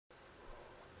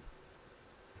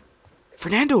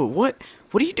Fernando, what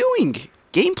are you doing?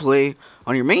 Gameplay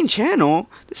on your main channel?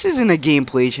 This isn't a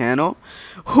gameplay channel.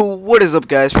 What is up,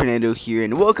 guys? Fernando here,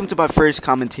 and welcome to my first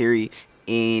commentary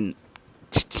in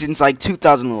since like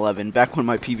 2011, back when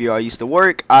my PVR used to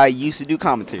work. I used to do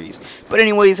commentaries, but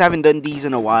anyways, haven't done these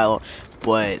in a while.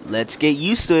 But let's get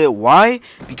used to it. Why?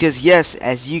 Because yes,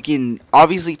 as you can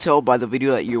obviously tell by the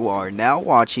video that you are now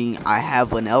watching, I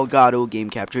have an Gato game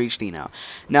capture HD now.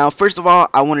 Now, first of all,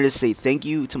 I wanted to say thank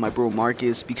you to my bro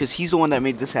Marcus, because he's the one that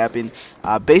made this happen.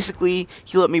 Basically,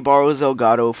 he let me borrow his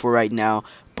Gato for right now,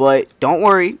 but don't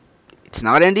worry, it's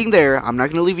not ending there. I'm not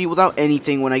gonna leave you without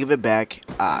anything when I give it back.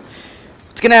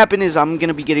 What's gonna happen is I'm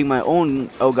gonna be getting my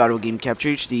own Gato game capture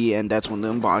HD, and that's when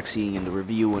the unboxing and the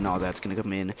review and all that's gonna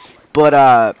come in.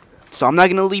 But so I'm not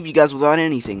gonna leave you guys without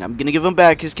anything. I'm gonna give him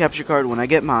back his capture card when I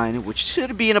get mine, which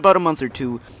should be in about a month or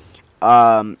two.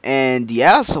 And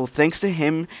yeah, so thanks to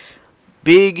him,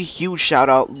 big huge shout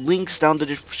out. Links down the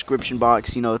description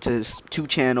box, you know, to his 2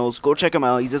 channels. Go check him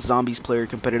out. He's a zombies player,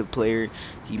 competitive player.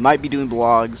 He might be doing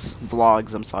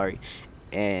vlogs, I'm sorry,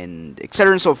 and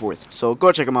etc and so forth. So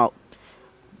go check him out.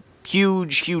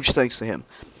 Huge thanks to him.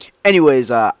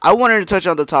 Anyways, I wanted to touch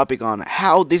on the topic on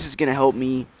how this is gonna help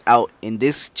me out in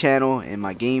this channel, in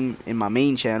my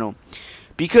main channel,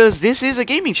 because this is a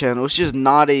gaming channel. It's just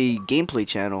not a gameplay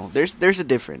channel. There's a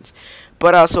difference.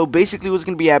 But so basically, what's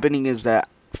gonna be happening is that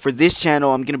for this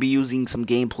channel, I'm gonna be using some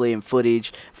gameplay and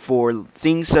footage for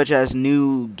things such as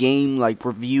new game like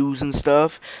reviews and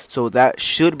stuff. So that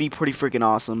should be pretty freaking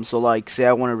awesome. So like, say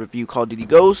I want to review COD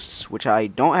Ghosts, which I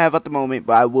don't have at the moment,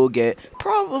 but I will get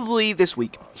probably this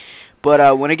week.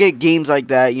 But when I get games like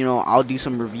that, you know, I'll do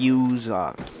some reviews,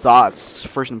 thoughts,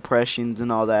 first impressions,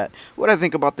 and all that. What I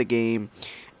think about the game.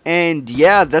 And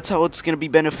yeah, that's how it's going to be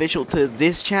beneficial to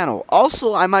this channel.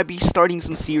 Also, I might be starting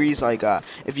some series, like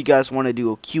if you guys want to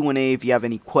do a Q&A, if you have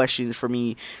any questions for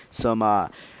me, some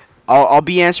I'll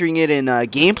be answering it in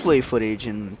gameplay footage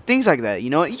and things like that. You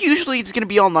know, usually it's going to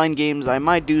be online games. I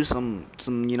might do some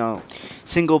you know,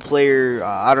 single player,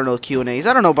 I don't know, Q&As.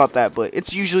 I don't know about that, but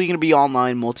it's usually going to be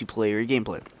online multiplayer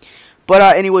gameplay.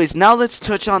 But anyways, now let's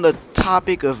touch on the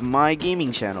topic of my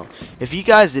gaming channel. If you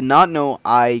guys did not know,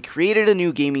 I created a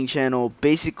new gaming channel.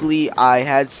 Basically, I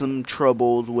had some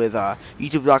troubles with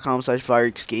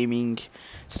youtube.com/virexgaming.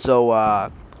 So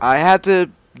I had to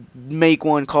make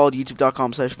one called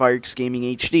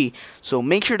youtube.com/virexgaming HD. So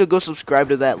make sure to go subscribe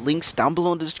to that. Links down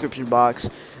below in the description box.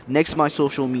 Next to my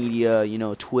social media, you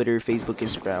know, Twitter, Facebook,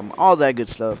 Instagram, all that good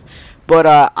stuff. But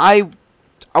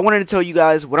I wanted to tell you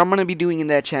guys what I'm going to be doing in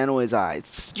that channel is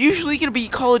it's usually going to be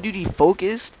Call of Duty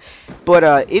focused, but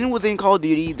within Call of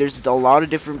Duty there's a lot of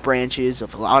different branches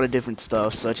of a lot of different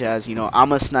stuff, such as, you know,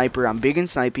 I'm a sniper, I'm big in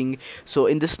sniping, so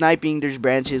in the sniping there's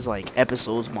branches like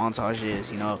episodes,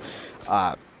 montages, you know,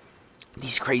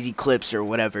 these crazy clips or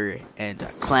whatever, and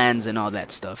clans and all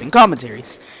that stuff, and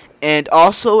commentaries. And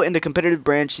also in the competitive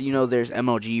branch, you know, there's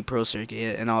MLG, Pro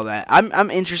Circuit, and all that. I'm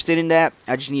interested in that.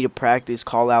 I just need to practice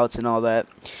callouts and all that.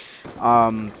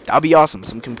 That'll be awesome.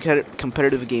 Some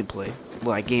competitive gameplay,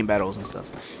 like game battles and stuff.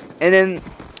 And then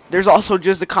there's also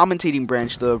just the commentating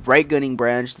branch, the right gunning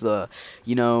branch, the,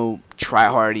 you know,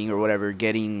 tryharding or whatever,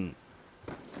 getting,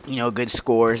 you know, good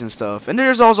scores and stuff. And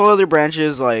there's also other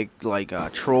branches like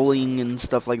trolling and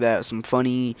stuff like that, some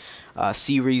funny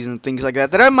series and things like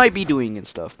that I might be doing and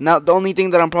stuff. Now, the only thing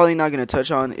that I'm probably not going to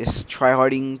touch on is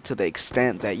tryharding to the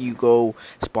extent that you go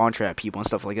spawn trap people and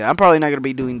stuff like that. I'm probably not going to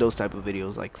be doing those type of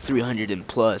videos, like 300 and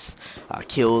plus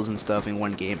kills and stuff in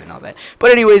one game and all that.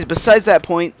 But anyways, besides that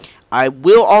point, I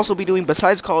will also be doing,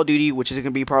 besides Call of Duty, which is going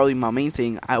to be probably my main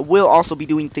thing, I will also be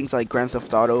doing things like Grand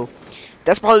Theft Auto.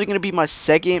 That's probably going to be my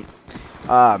second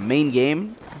main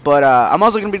game. But I'm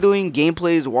also going to be doing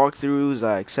gameplays, walkthroughs,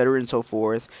 etc. and so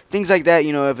forth. Things like that,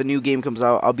 you know, if a new game comes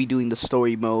out, I'll be doing the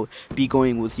story mode, be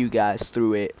going with you guys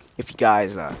through it, if you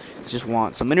guys just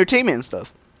want some entertainment and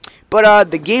stuff.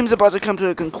 But the game's about to come to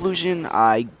a conclusion.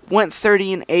 I went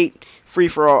 30-8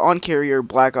 free-for-all on Carrier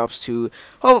Black Ops 2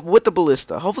 with the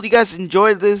Ballista. Hopefully you guys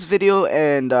enjoyed this video,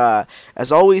 and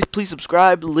as always, please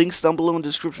subscribe. Links down below in the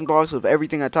description box of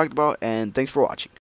everything I talked about, and thanks for watching.